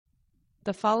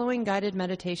The following guided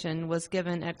meditation was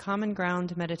given at Common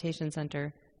Ground Meditation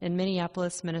Center in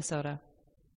Minneapolis, Minnesota.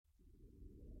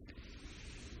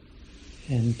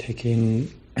 And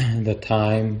taking the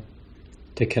time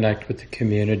to connect with the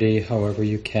community however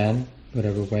you can,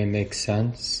 whatever way makes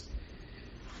sense.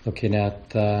 Looking at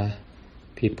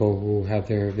people who have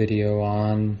their video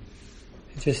on,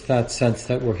 just that sense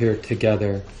that we're here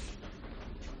together.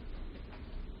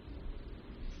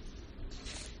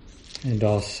 And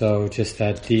also just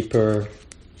that deeper,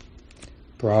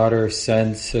 broader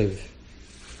sense of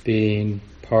being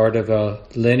part of a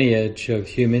lineage of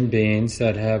human beings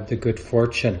that have the good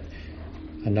fortune,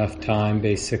 enough time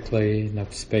basically,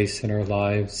 enough space in our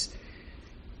lives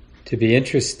to be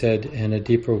interested in a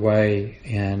deeper way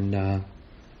in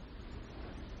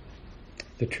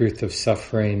the truth of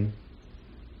suffering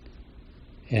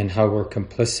and how we're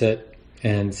complicit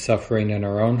in suffering in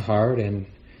our own heart and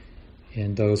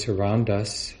those around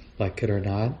us, like it or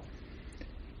not.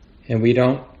 And we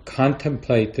don't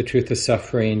contemplate the truth of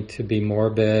suffering to be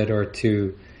morbid or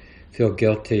to feel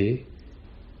guilty.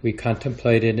 We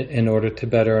contemplate it in order to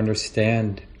better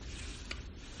understand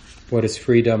what does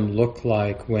freedom look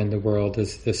like when the world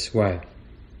is this way.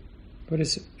 What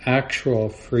does actual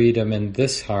freedom in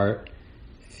this heart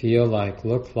feel like,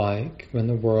 look like, when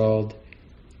the world,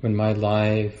 when my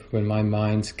life, when my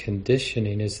mind's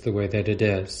conditioning is the way that it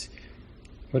is?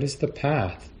 What is the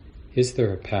path? Is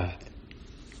there a path?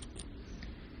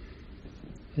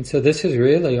 And so this is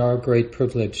really our great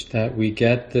privilege, that we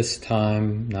get this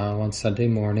time now on Sunday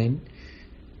morning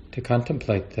to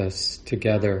contemplate this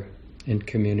together in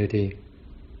community.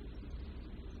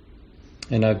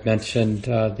 And I've mentioned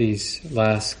these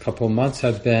last couple months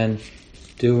I've been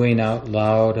doing out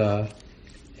loud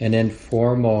an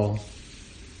informal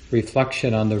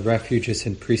reflection on the refuges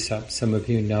and precepts. Some of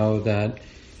you know that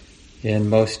in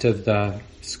most of the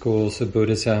schools of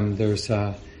Buddhism, there's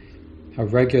a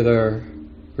regular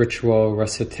ritual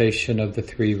recitation of the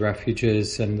 3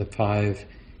 refuges and the 5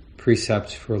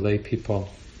 precepts for lay people.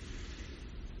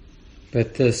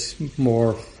 But this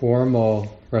more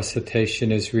formal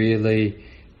recitation is really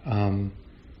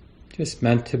just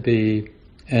meant to be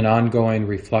an ongoing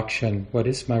reflection. What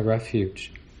is my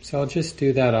refuge? So I'll just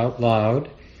do that out loud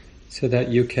so that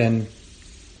you can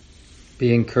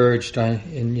be encouraged at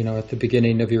the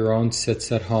beginning of your own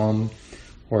sits at home,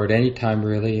 or at any time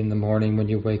really, in the morning when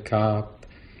you wake up,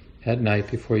 at night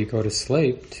before you go to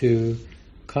sleep, to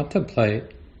contemplate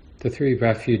the 3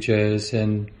 refuges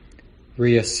and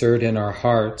reassert in our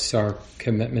hearts our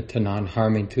commitment to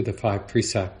non-harming through the 5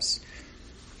 precepts.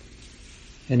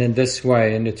 And in this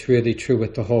way, and it's really true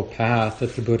with the whole path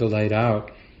that the Buddha laid out,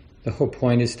 the whole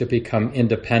point is to become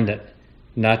independent,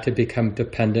 not to become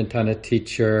dependent on a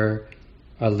teacher,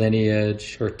 a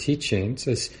lineage, or teachings.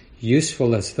 As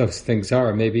useful as those things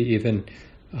are, maybe even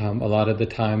a lot of the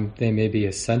time they may be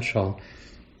essential,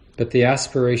 but the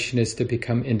aspiration is to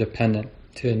become independent,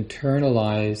 to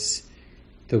internalize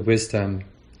the wisdom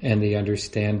and the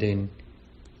understanding,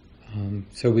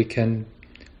 so we can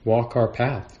walk our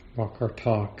path, walk our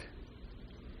talk.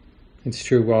 It's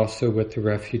true also with the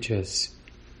refuges.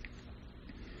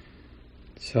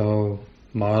 So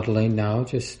modeling now,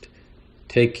 just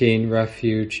taking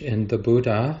refuge in the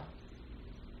Buddha,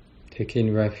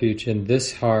 taking refuge in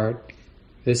this heart,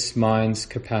 this mind's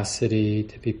capacity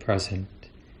to be present,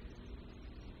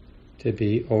 to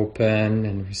be open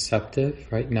and receptive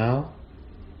right now.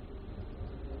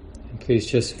 And please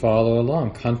just follow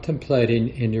along, contemplating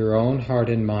in your own heart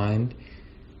and mind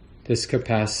this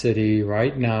capacity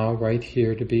right now, right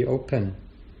here, to be open,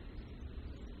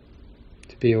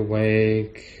 to be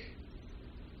awake,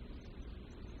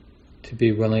 to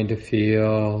be willing to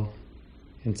feel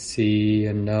and see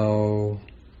and know,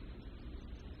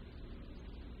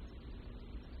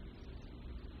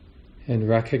 and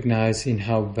recognizing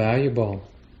how valuable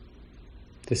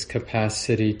this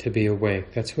capacity to be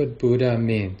awake. That's what Buddha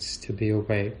means, to be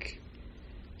awake.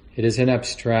 It isn't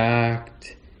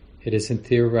abstract, it isn't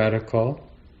theoretical.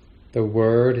 The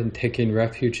word and taking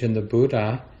refuge in the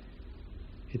Buddha,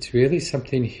 it's really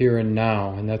something here and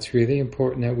now, and that's really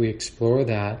important that we explore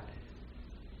that.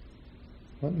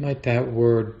 What might that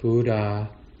word Buddha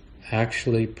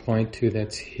actually point to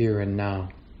that's here and now?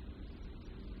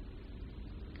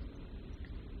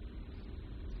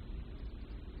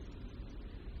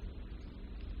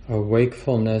 A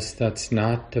wakefulness that's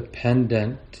not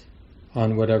dependent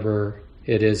on whatever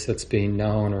it is that's being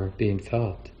known or being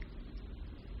felt.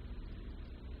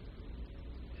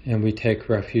 And we take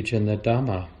refuge in the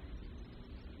Dhamma.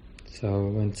 So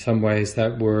in some ways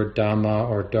that word Dhamma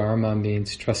or Dharma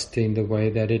means trusting the way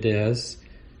that it is.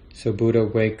 So Buddha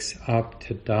wakes up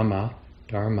to Dhamma,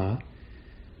 Dharma,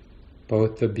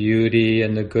 both the beauty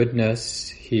and the goodness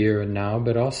here and now,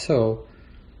 but also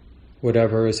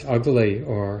whatever is ugly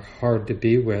or hard to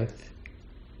be with,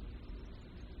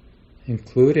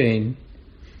 including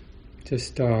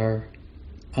just our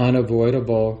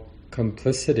unavoidable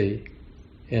complicity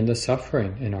in the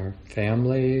suffering in our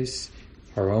families,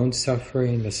 our own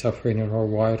suffering, the suffering in our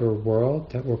wider world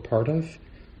that we're part of,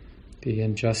 the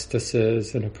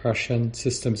injustices and oppression,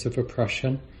 systems of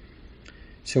oppression.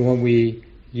 So when we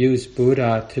use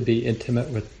Buddha to be intimate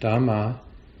with Dhamma,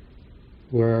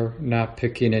 we're not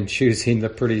picking and choosing the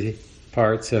pretty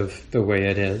parts of the way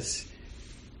it is.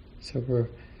 So we're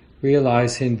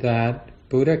realizing that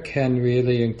Buddha can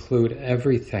really include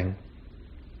everything.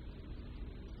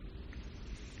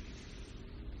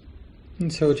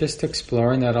 And so just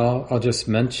exploring that, I'll just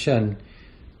mention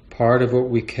part of what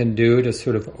we can do to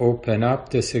sort of open up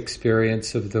this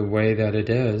experience of the way that it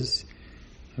is.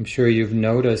 I'm sure you've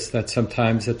noticed that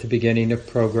sometimes at the beginning of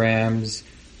programs,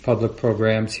 public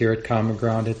programs here at Common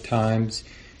Ground at times,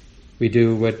 we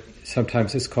do what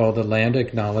sometimes is called a land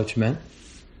acknowledgement.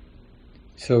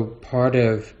 So part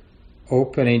of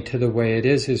opening to the way it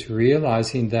is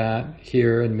realizing that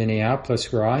here in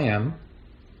Minneapolis where I am,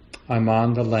 I'm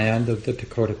on the land of the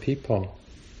Dakota people.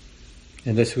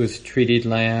 And this was treated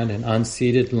land and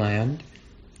unceded land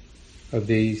of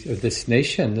this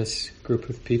nation, this group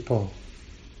of people.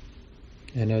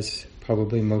 And as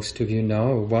probably most of you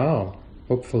know well,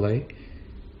 hopefully,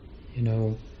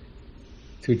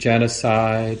 through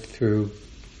genocide, through,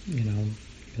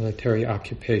 military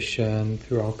occupation,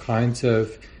 through all kinds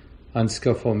of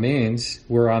unskillful means,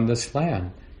 we're on this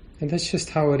land. And that's just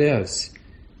how it is.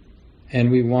 And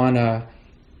we want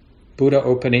Buddha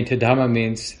opening to Dhamma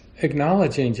means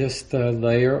acknowledging just the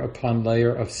layer upon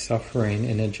layer of suffering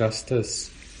and injustice.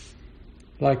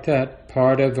 Like that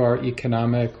part of our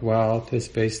economic wealth is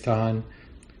based on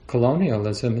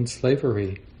colonialism and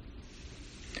slavery.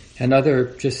 And other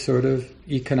just sort of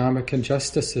economic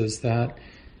injustices that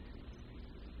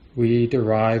we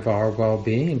derive our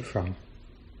well-being from.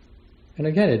 And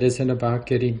again, it isn't about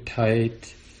getting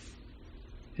tight.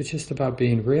 It's just about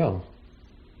being real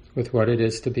with what it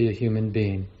is to be a human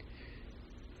being.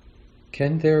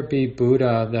 Can there be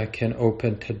Buddha that can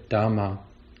open to Dhamma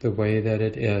the way that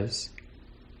it is?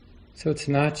 So it's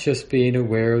not just being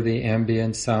aware of the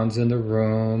ambient sounds in the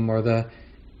room or the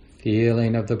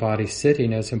feeling of the body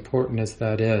sitting, as important as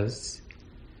that is,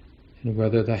 and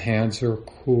whether the hands are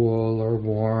cool or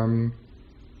warm.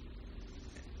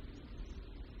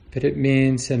 But it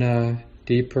means in a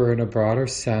deeper and a broader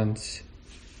sense,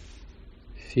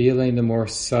 feeling the more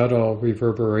subtle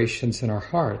reverberations in our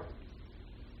heart,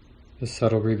 the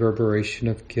subtle reverberation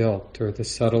of guilt or the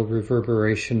subtle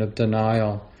reverberation of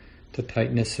denial, the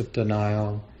tightness of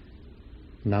denial,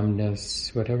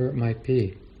 numbness, whatever it might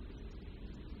be.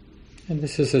 And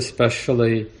this is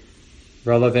especially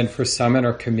relevant for some in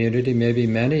our community, maybe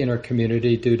many in our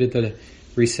community, due to the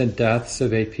recent deaths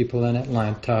of 8 people in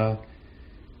Atlanta,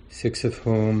 6 of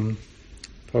whom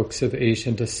folks of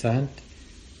Asian descent,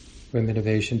 women of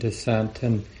Asian descent.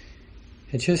 And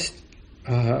it's just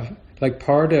like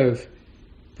part of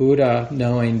Buddha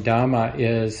knowing Dhamma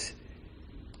is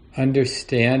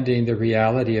understanding the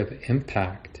reality of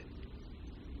impact.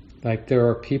 Like there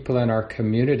are people in our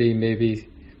community, maybe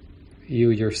you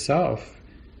yourself,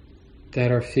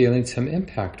 that are feeling some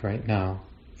impact right now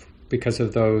because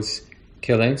of those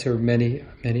killings or many,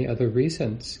 many other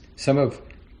reasons. Some of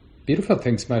beautiful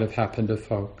things might have happened to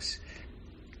folks.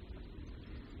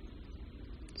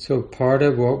 So part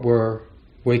of what we're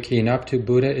waking up to,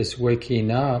 Buddha is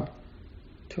waking up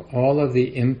to all of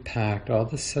the impact, all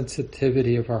the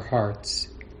sensitivity of our hearts.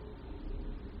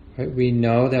 Right? We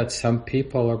know that some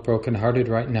people are brokenhearted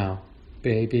right now,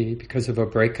 maybe because of a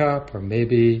breakup, or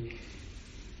maybe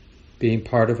being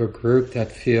part of a group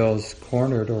that feels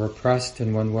cornered or oppressed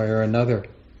in one way or another.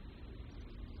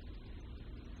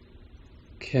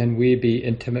 Can we be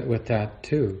intimate with that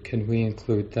too? Can we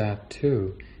include that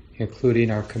too?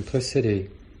 Including our complicity,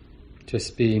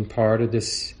 just being part of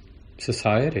this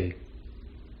society.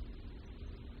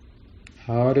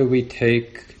 How do we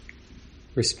take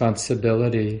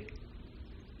responsibility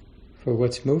for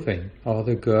what's moving, all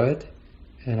the good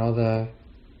and all the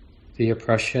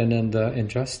oppression and the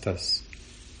injustice?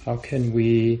 How can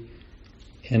we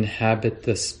inhabit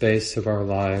the space of our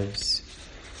lives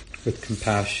with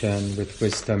compassion, with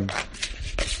wisdom?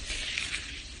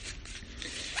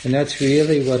 And that's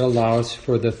really what allows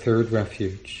for the third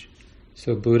refuge.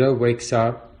 So Buddha wakes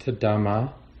up to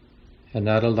Dhamma, and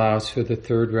that allows for the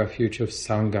third refuge of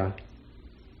Sangha.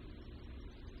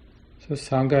 So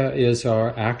Sangha is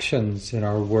our actions and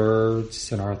our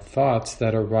words and our thoughts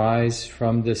that arise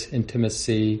from this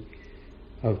intimacy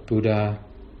of Buddha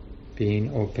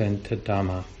being open to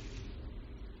Dhamma.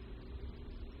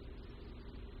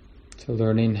 So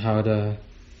learning how to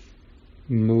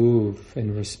move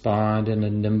and respond in a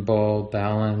nimble,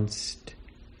 balanced,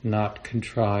 not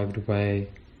contrived way.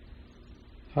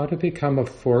 How to become a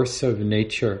force of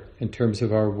nature in terms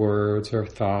of our words, our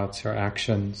thoughts, our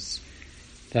actions.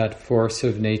 That force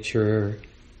of nature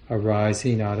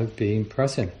arising out of being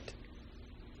present.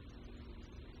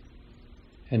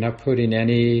 And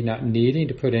not needing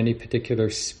to put any particular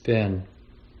spin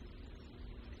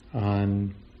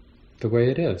on the way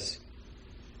it is.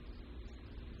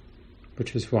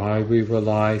 Which is why we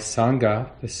rely, Sangha,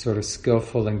 this sort of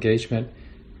skillful engagement,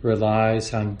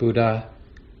 relies on Buddha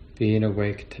being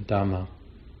awake to Dhamma.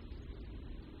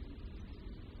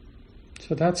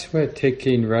 So that's what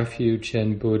taking refuge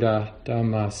in Buddha,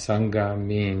 Dhamma, Sangha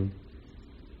mean.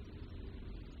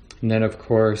 And then of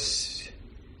course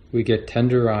we get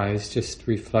tenderized just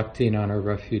reflecting on our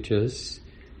refuges.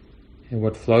 And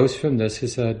what flows from this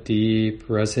is a deep,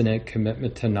 resonant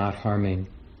commitment to not harming.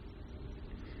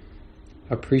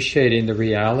 Appreciating the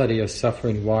reality of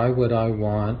suffering. Why would I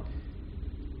want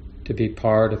to be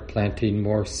part of planting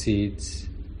more seeds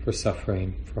for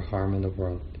suffering, for harm in the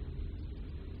world?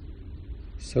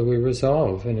 So we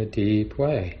resolve in a deep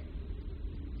way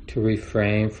to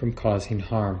refrain from causing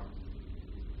harm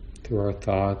through our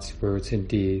thoughts, words, and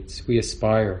deeds. We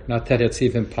aspire, not that it's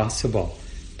even possible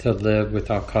to live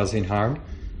without causing harm,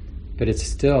 but it's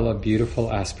still a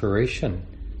beautiful aspiration,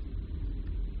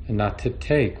 and not to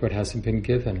take what hasn't been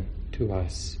given to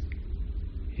us,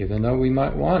 even though we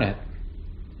might want it,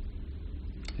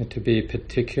 and to be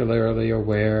particularly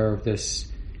aware of this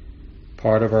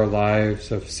part of our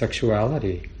lives of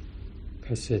sexuality,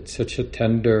 because it's such a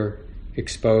tender,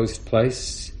 exposed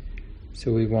place.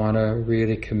 So we want to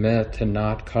really commit to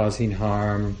not causing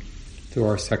harm through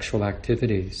our sexual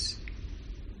activities.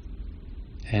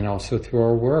 And also through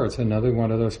our words, another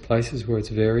one of those places where it's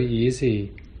very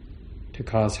easy to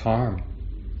cause harm.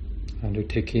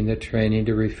 Undertaking the training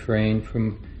to refrain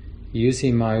from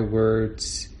using my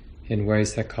words in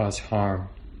ways that cause harm,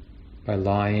 by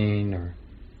lying or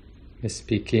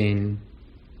misspeaking,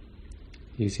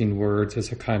 using words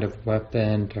as a kind of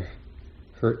weapon to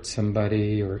hurt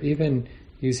somebody, or even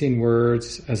using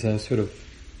words as a sort of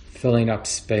filling up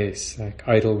space, like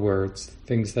idle words,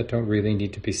 things that don't really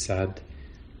need to be said,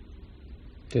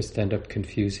 just end up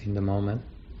confusing the moment.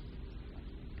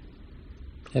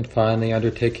 And finally,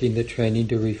 undertaking the training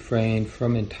to refrain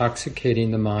from intoxicating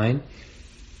the mind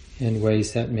in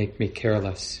ways that make me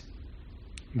careless,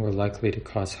 more likely to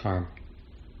cause harm.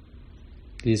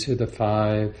 These are the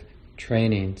 5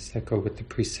 trainings that go with the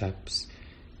precepts.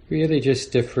 Really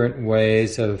just different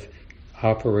ways of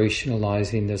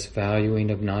operationalizing this valuing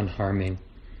of non-harming.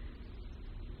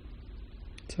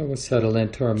 So we'll settle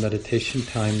into our meditation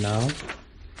time now.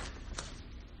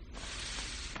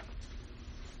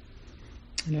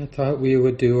 And I thought we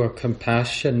would do a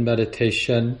compassion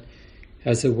meditation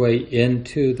as a way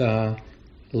into the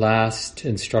last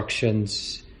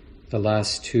instructions, the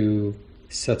last 2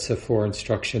 sets of 4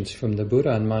 instructions from the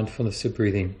Buddha on mindfulness of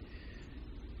breathing.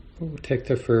 We'll take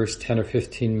the first 10 or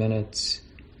 15 minutes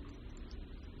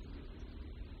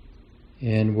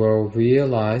and we'll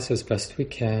realize, as best we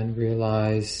can,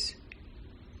 that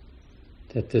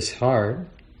this heart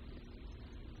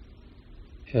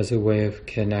has a way of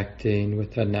connecting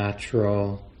with a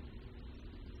natural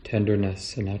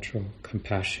tenderness, a natural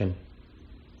compassion.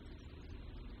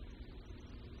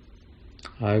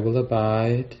 I will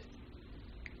abide,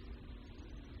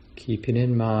 keeping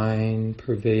in mind,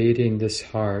 pervading this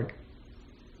heart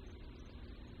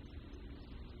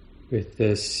with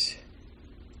this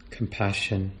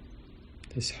compassion,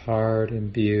 this heart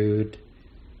imbued,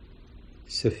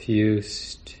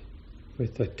 suffused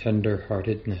with a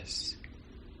tender-heartedness,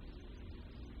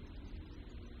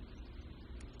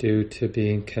 due to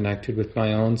being connected with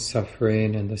my own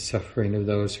suffering and the suffering of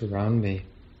those around me.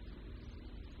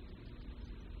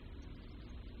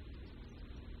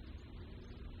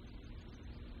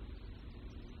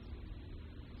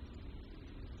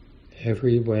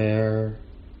 Everywhere,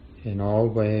 in all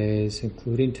ways,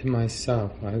 including to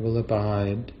myself, I will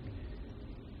abide,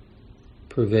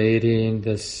 pervading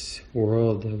this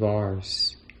world of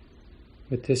ours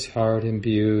with this heart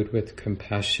imbued with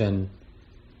compassion,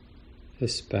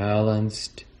 this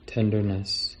balanced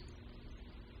tenderness,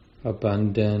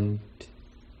 abundant,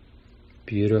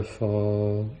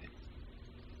 beautiful,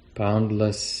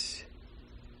 boundless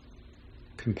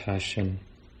compassion,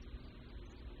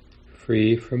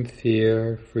 free from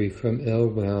fear, free from ill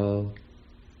will,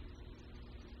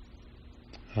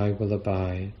 I will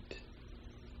abide.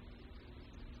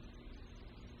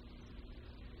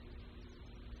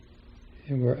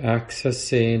 And we're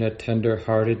accessing a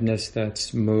tender-heartedness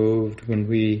that's moved when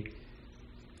we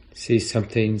see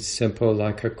something simple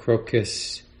like a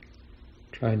crocus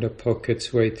trying to poke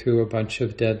its way through a bunch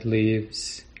of dead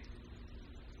leaves.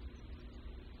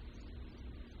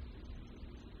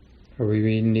 Or we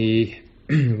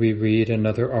read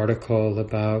another article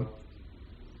about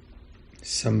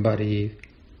somebody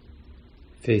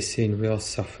facing real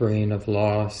suffering of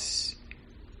loss,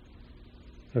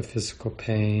 of physical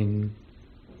pain,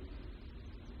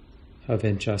 of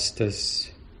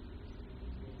injustice.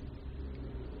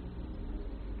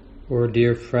 Or a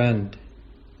dear friend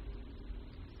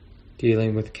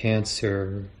dealing with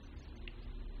cancer,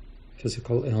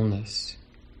 physical illness,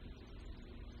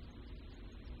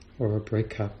 or a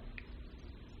breakup.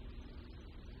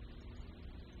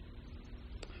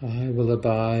 I will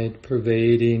abide,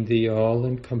 pervading the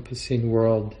all-encompassing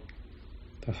world,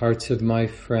 the hearts of my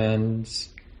friends,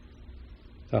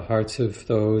 the hearts of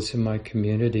those in my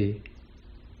community,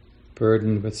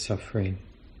 burdened with suffering,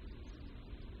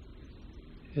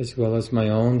 as well as my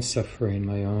own suffering,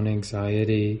 my own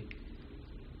anxiety,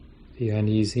 the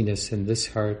uneasiness in this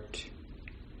heart.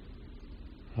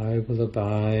 I will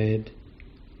abide,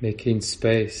 making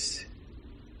space,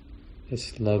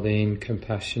 this loving,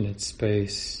 compassionate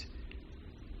space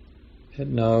that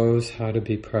knows how to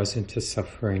be present to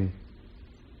suffering,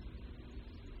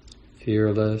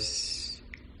 fearless,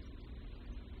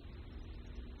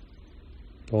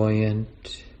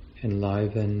 buoyant,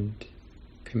 enlivened,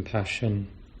 compassion.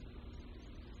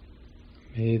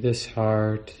 May this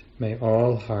heart, may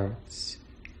all hearts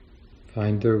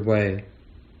find their way,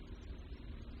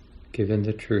 given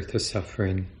the truth of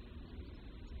suffering.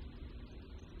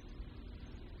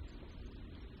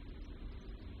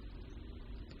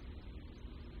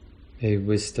 May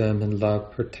wisdom and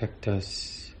love protect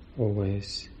us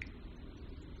always.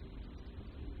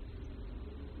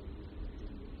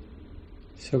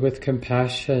 So with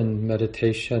compassion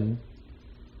meditation,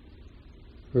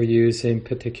 we're using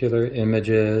particular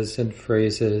images and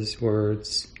phrases,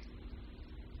 words,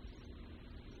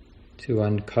 to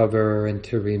uncover and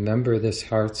to remember this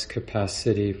heart's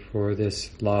capacity for this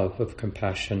love of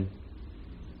compassion.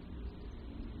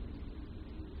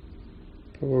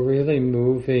 But we're really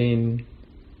moving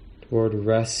toward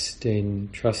resting,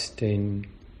 trusting,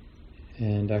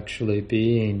 and actually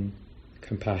being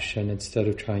compassion instead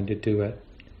of trying to do it.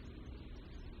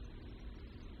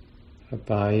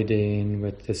 Abiding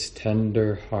with this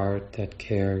tender heart that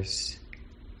cares,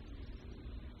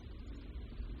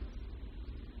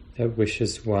 that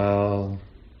wishes well,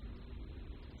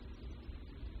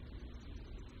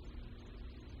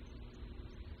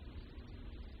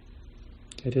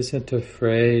 that isn't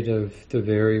afraid of the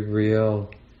very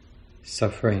real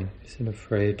suffering, isn't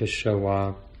afraid to show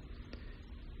up,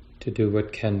 to do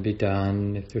what can be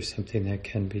done if there's something that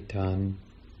can be done.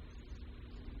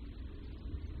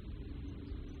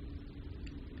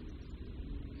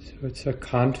 So it's a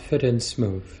confidence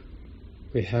move.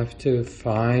 We have to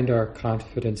find our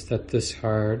confidence that this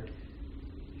heart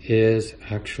is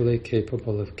actually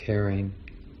capable of caring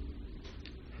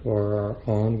for our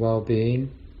own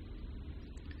well-being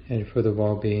and for the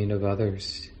well-being of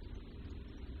others,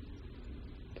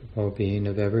 the well-being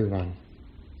of everyone.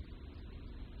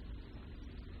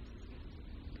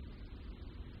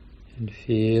 And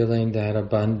feeling that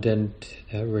abundant,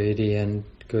 that radiant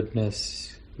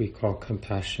goodness we call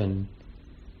compassion,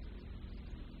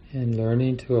 and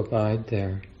learning to abide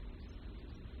there.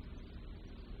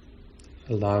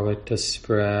 Allow it to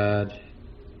spread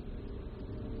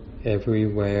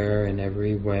everywhere in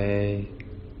every way.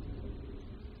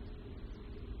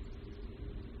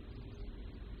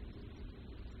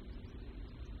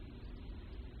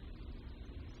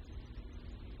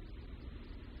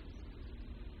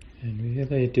 And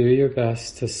really do your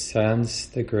best to sense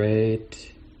the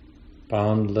great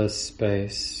boundless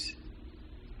space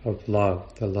of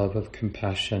love, the love of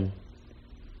compassion,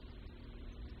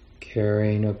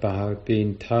 caring about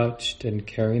being touched and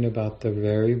caring about the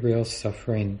very real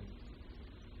suffering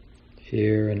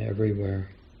here and everywhere.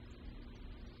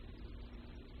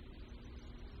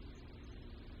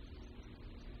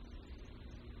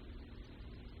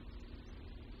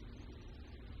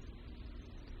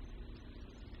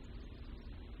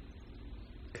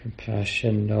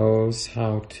 Compassion knows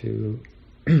how to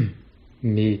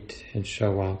meet and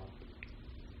show up,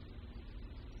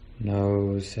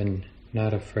 knows and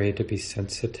not afraid to be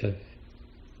sensitive.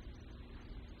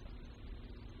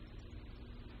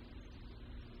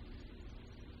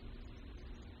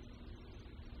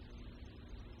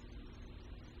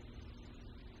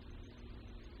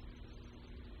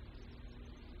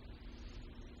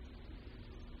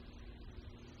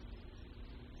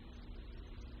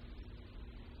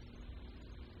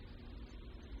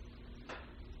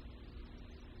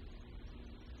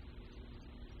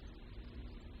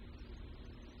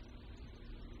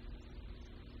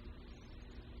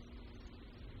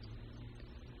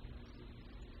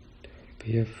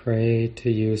 be afraid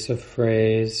to use a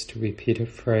phrase, to repeat a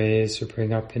phrase, or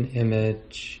bring up an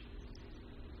image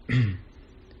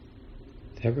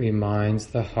that reminds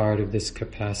the heart of this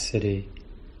capacity.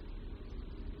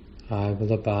 I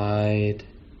will abide,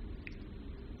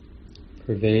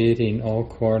 pervading all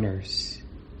corners,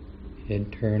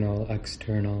 internal,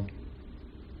 external,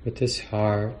 with this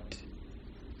heart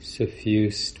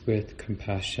suffused with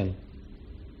compassion.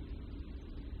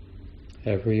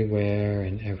 Everywhere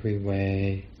and every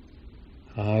way,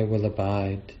 I will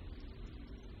abide,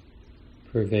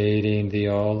 pervading the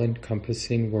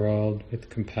all-encompassing world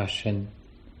with compassion,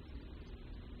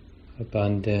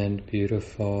 abundant,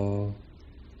 beautiful,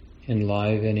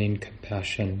 enlivening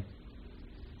compassion.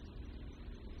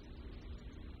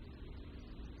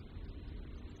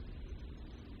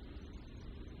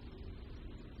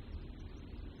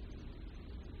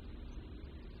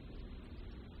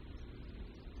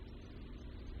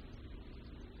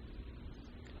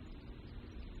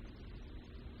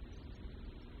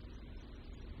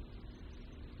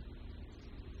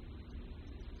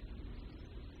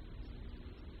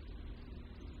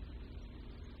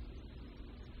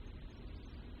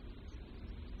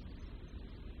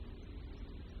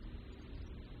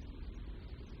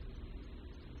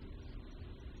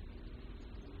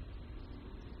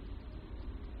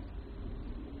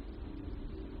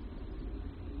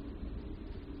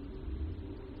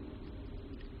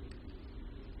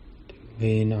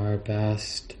 Doing our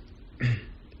best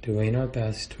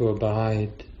to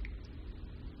abide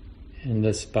in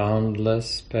this boundless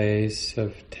space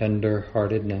of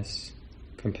tender-heartedness,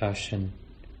 compassion.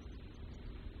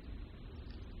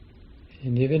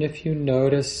 And even if you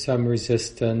notice some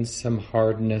resistance, some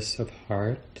hardness of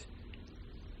heart,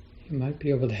 you might be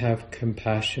able to have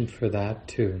compassion for that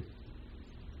too.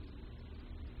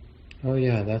 Oh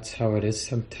yeah, that's how it is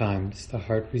sometimes. The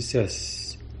heart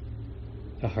resists.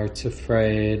 The heart's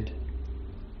afraid.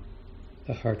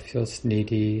 The heart feels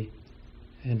needy,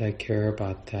 and I care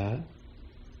about that.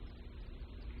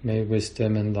 May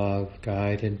wisdom and love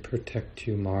guide and protect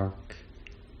you, Mark.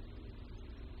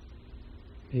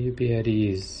 May you be at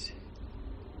ease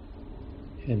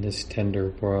in this tender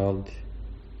world.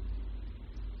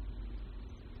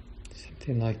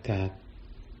 Something like that.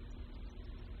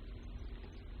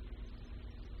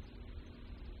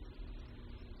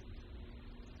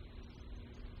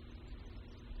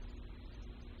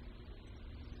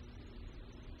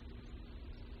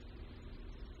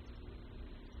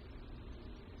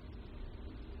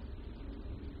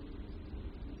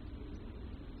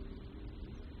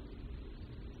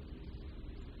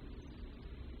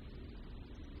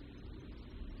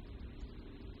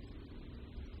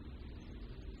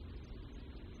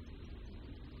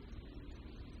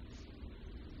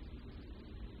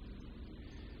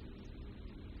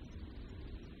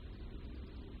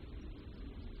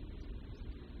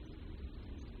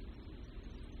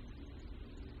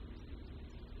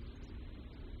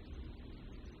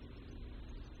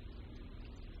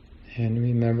 And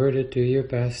remember to do your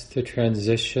best to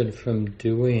transition from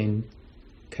doing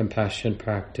compassion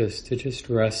practice to just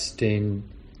resting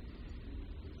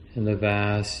in the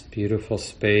vast, beautiful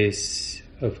space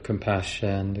of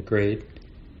compassion, the great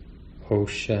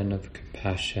ocean of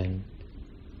compassion,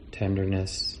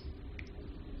 tenderness.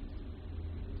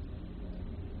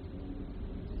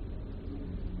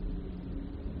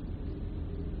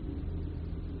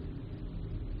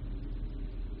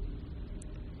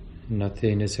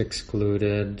 Nothing is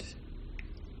excluded.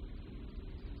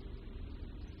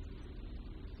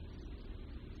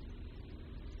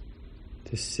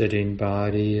 The sitting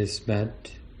body is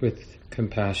met with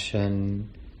compassion.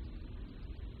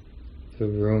 The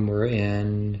room we're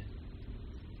in,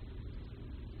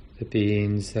 the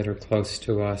beings that are close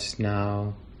to us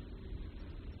now,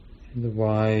 and the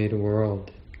wide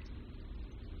world.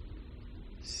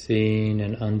 Seen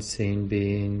and unseen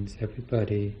beings,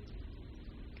 everybody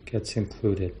gets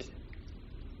included.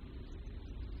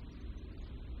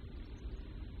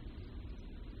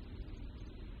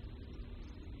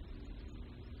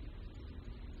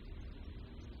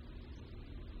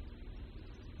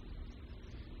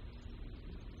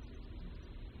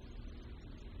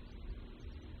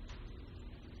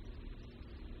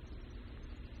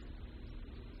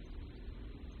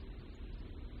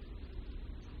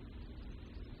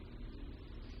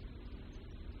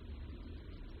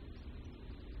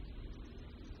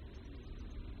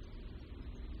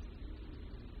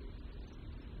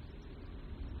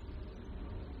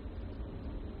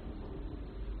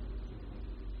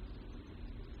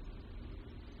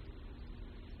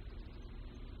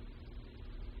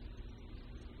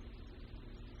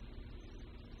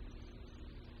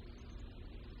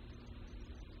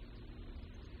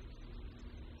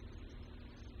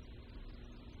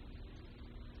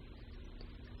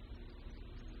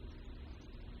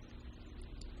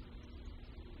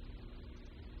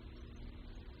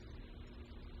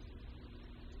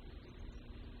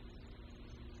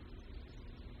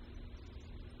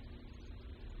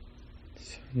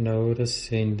 So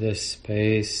noticing this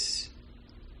space,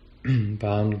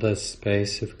 boundless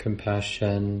space of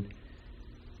compassion,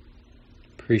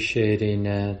 appreciating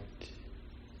it,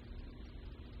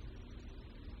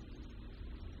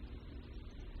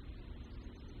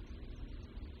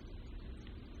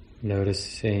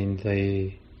 noticing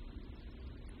the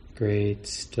great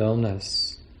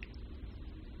stillness,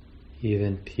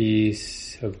 even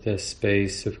peace of this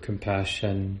space of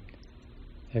compassion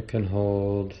that can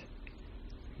hold,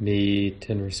 meet,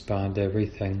 and respond to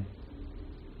everything.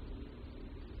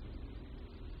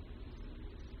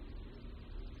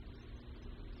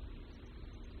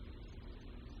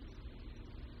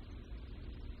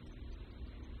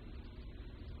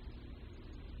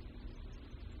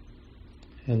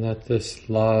 And that this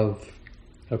love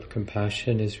of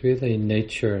compassion is really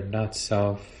nature, not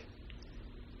self.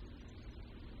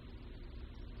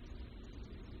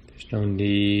 There's no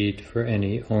need for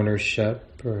any ownership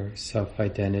or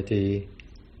self-identity.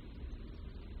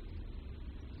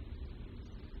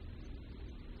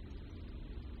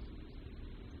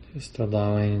 Just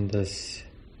allowing this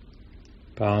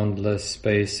boundless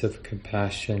space of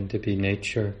compassion to be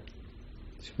nature.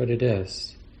 It's what it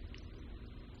is.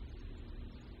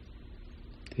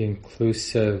 The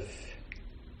inclusive,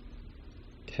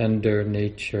 tender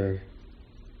nature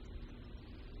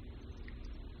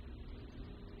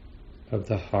of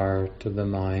the heart, of the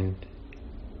mind.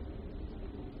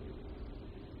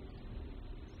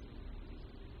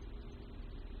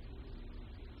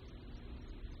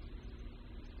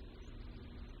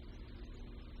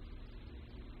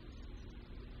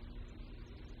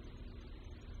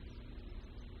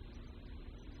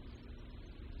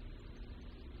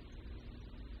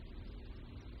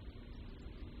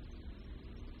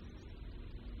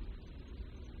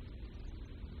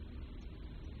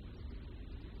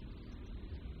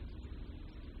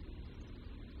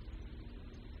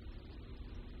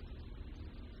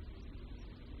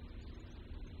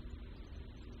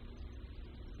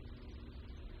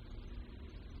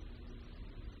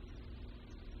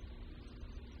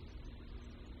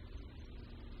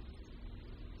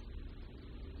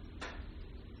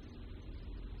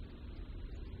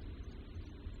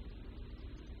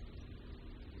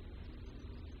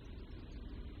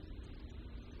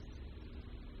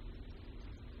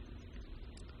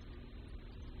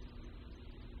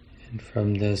 And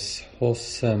from this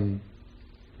wholesome,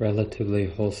 relatively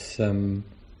wholesome,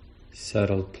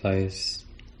 settled place,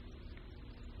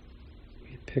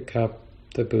 we pick up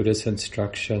the Buddha's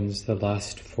instructions, the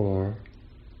last four.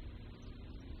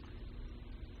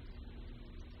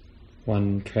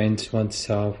 One trains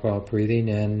oneself while breathing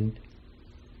in,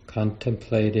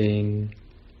 contemplating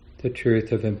the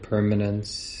truth of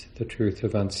impermanence, the truth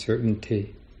of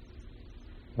uncertainty.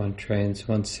 One trains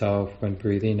oneself when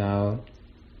breathing out,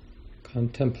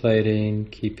 contemplating,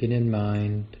 keeping in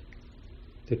mind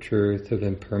the truth of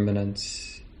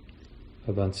impermanence,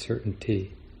 of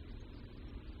uncertainty.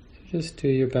 So just do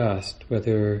your best,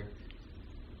 whether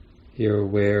you're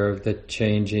aware of the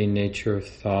changing nature of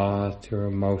thought or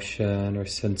emotion or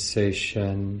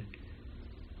sensation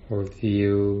or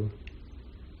view.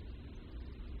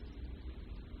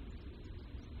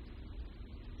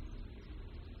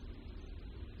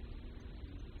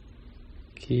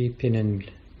 Keeping in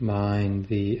mind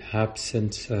the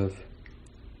absence of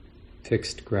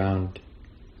fixed ground.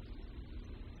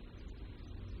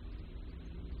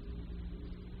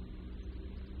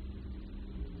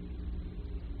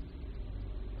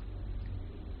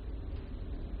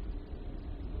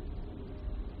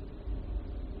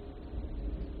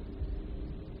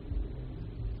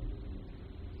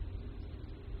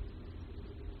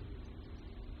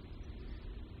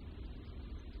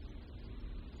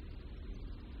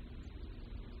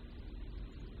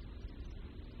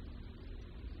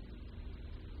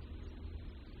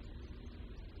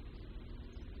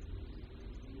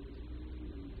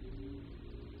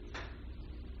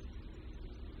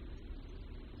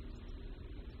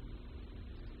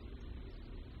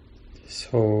 This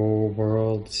whole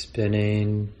world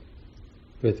spinning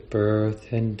with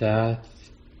birth and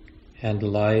death and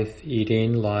life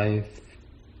eating life,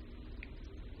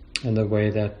 and the way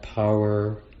that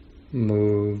power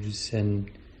moves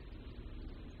and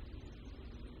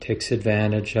takes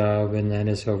advantage of and then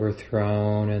is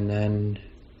overthrown, and then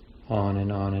on and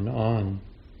on and on.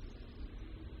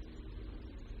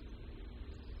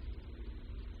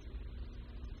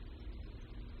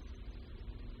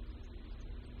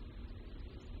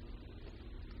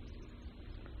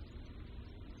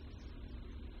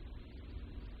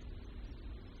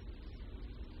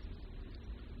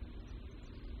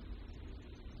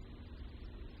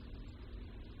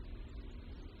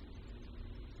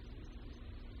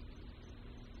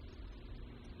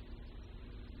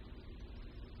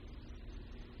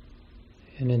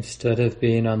 And instead of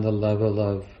being on the level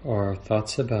of our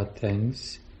thoughts about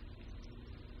things,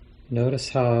 notice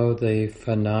how the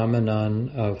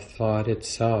phenomenon of thought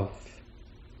itself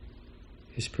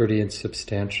is pretty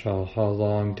insubstantial. How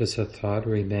long does a thought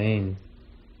remain?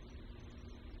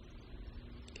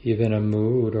 Even a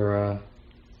mood or a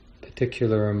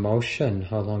particular emotion,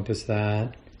 how long does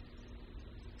that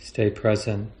stay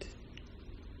present?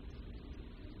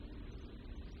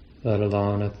 Let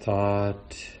alone a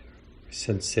thought, a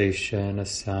sensation, a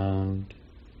sound.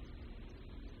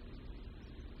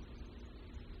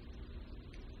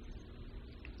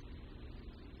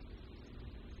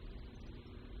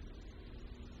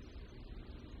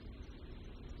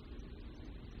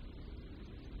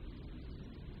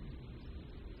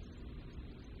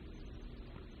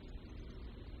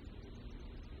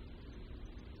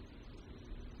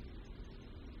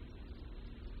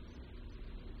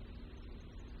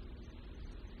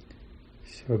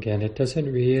 So again, it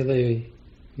doesn't really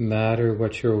matter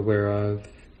what you're aware of.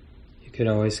 You can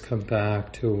always come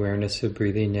back to awareness of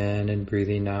breathing in and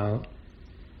breathing out.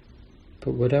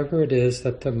 But whatever it is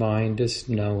that the mind is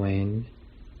knowing,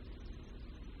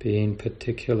 being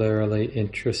particularly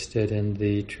interested in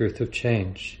the truth of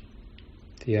change,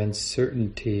 the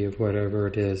uncertainty of whatever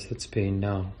it is that's being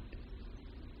known.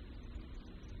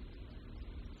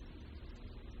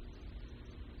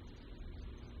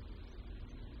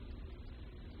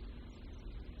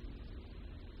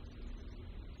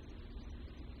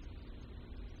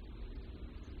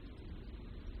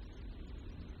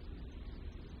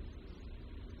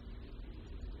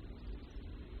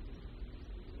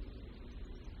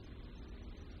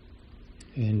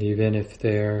 And even if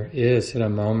there is in a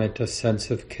moment a sense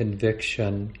of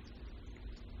conviction,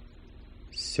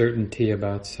 certainty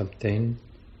about something,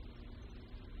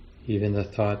 even the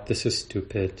thought, this is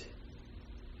stupid,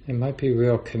 it might be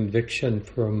real conviction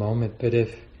for a moment, but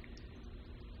if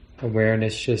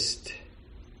awareness just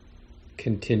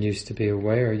continues to be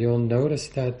aware, you'll notice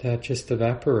that that just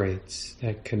evaporates,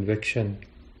 that conviction,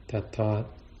 that thought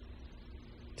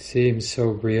seems so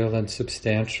real and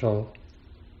substantial,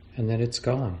 and then it's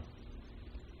gone.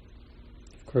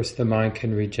 Of course, the mind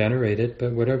can regenerate it,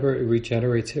 but whatever it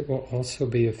regenerates, it will also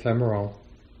be ephemeral.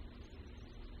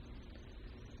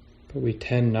 But we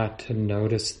tend not to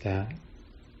notice that.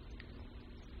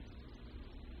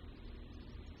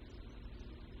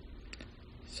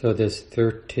 So this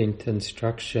 13th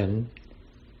instruction,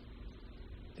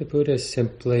 the Buddha is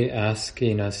simply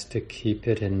asking us to keep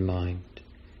it in mind.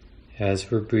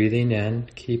 As we're breathing in,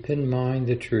 keep in mind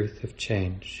the truth of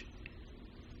change,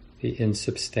 the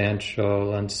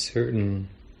insubstantial, uncertain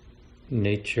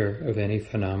nature of any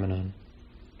phenomenon.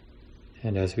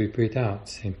 And as we breathe out,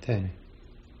 same thing.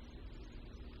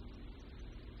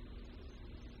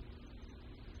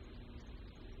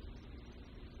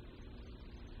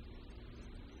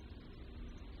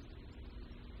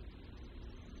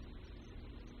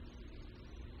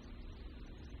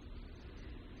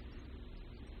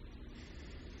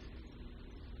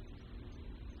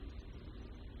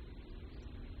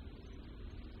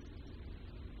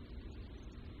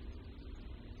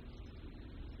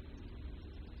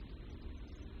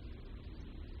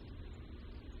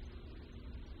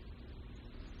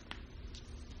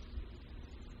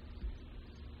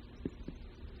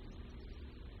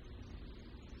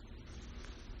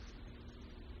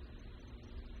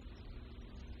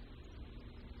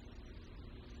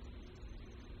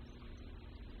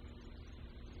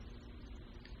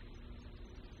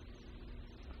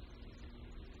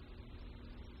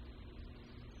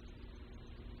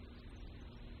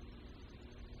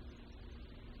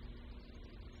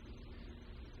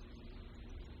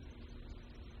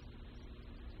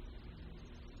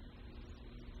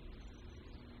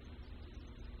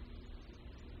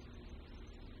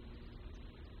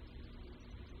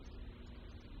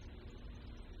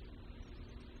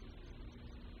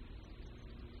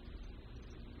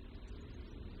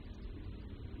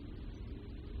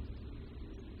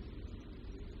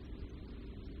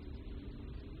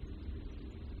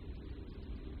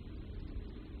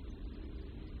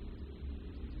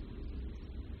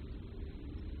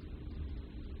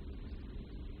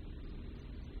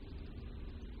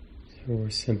 So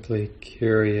we're simply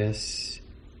curious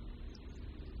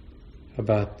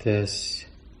about this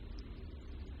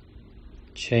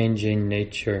changing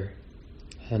nature.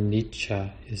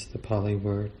 Anicca is the Pali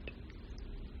word.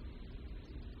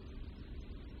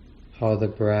 How the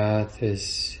breath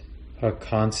is a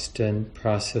constant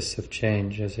process of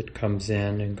change as it comes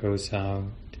in and goes out.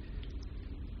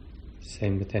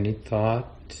 Same with any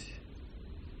thought,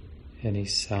 any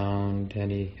sound,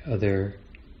 any other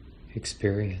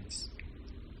experience.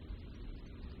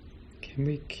 Can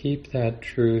we keep that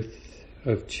truth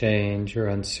of change or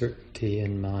uncertainty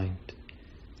in mind?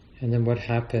 And then what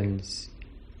happens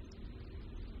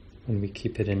when we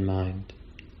keep it in mind?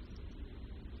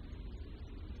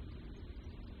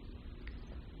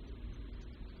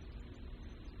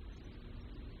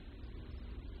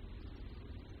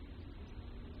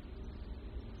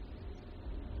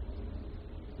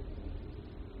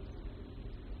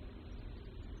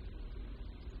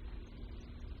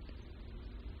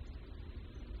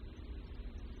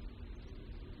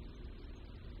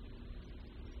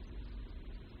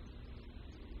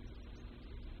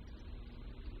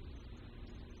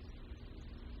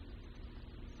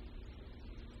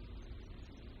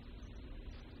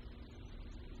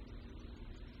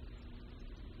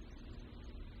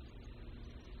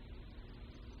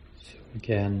 So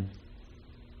again,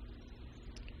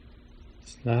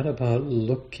 it's not about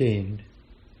looking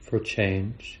for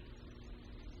change.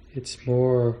 It's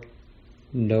more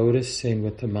noticing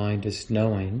what the mind is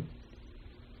knowing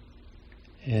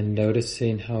and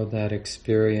noticing how that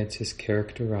experience is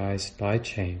characterized by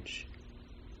change,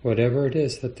 whatever it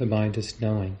is that the mind is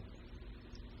knowing.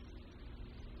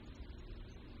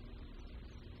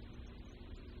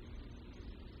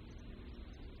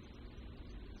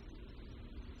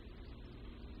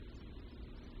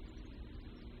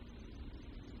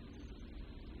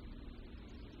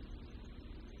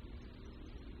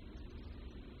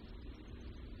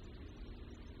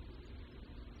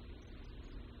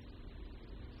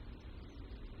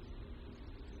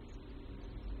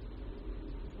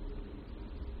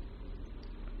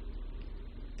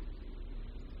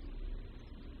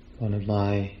 One of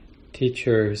my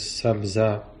teachers sums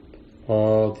up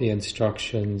all the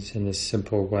instructions in this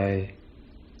simple way.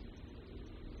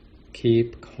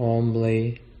 Keep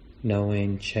calmly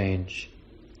knowing change.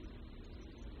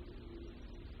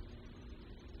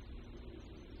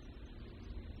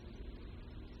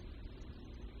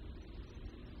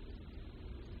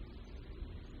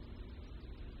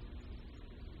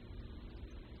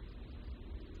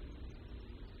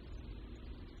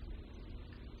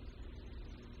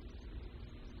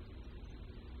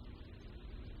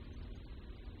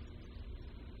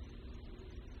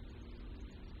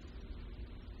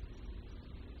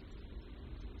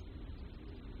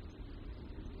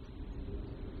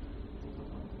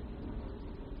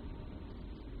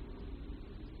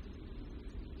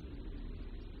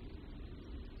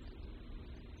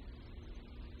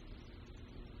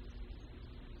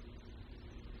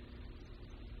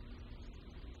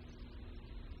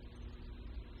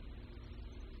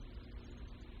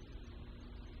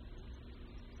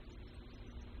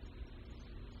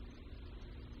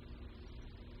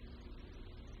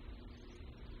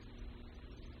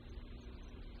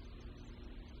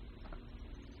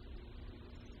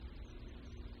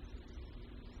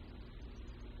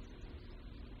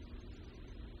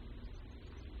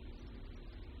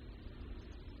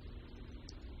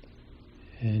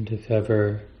 And if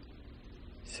ever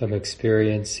some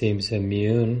experience seems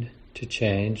immune to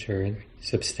change or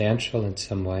insubstantial in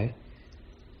some way,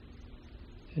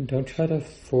 then don't try to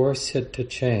force it to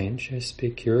change, just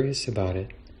be curious about it.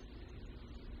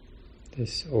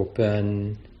 This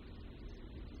open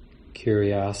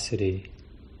curiosity.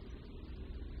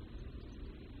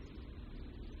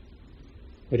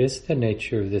 What is the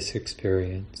nature of this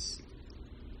experience?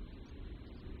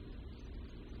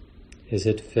 Is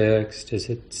it fixed? Is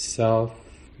it self,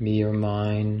 me or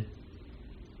mine?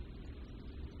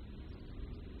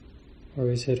 Or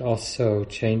is it also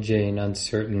changing,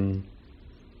 uncertain,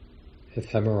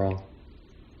 ephemeral?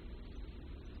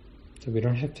 So we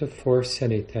don't have to force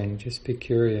anything, just be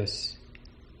curious.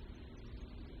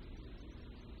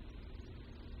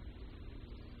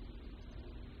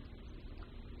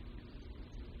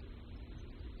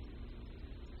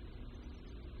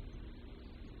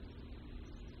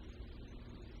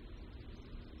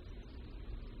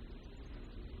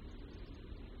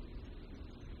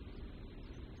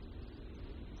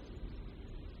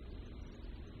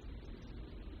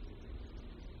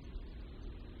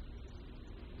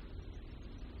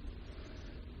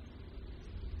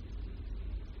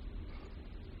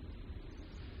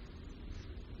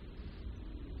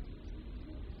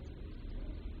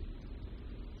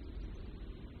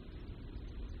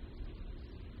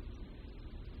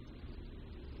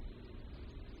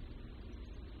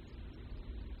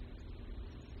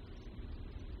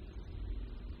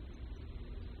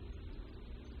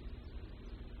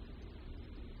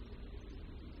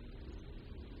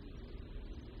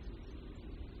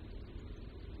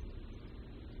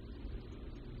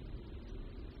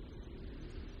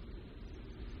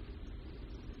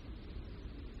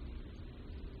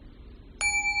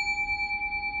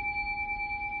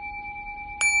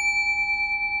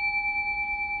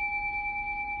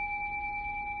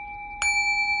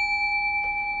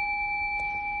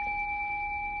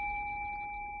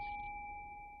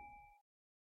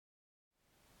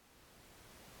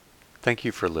 Thank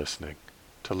you for listening.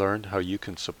 To learn how you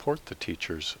can support the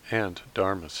teachers and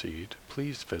Dharma Seed,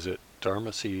 please visit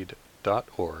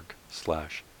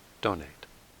dharmaseed.org/donate.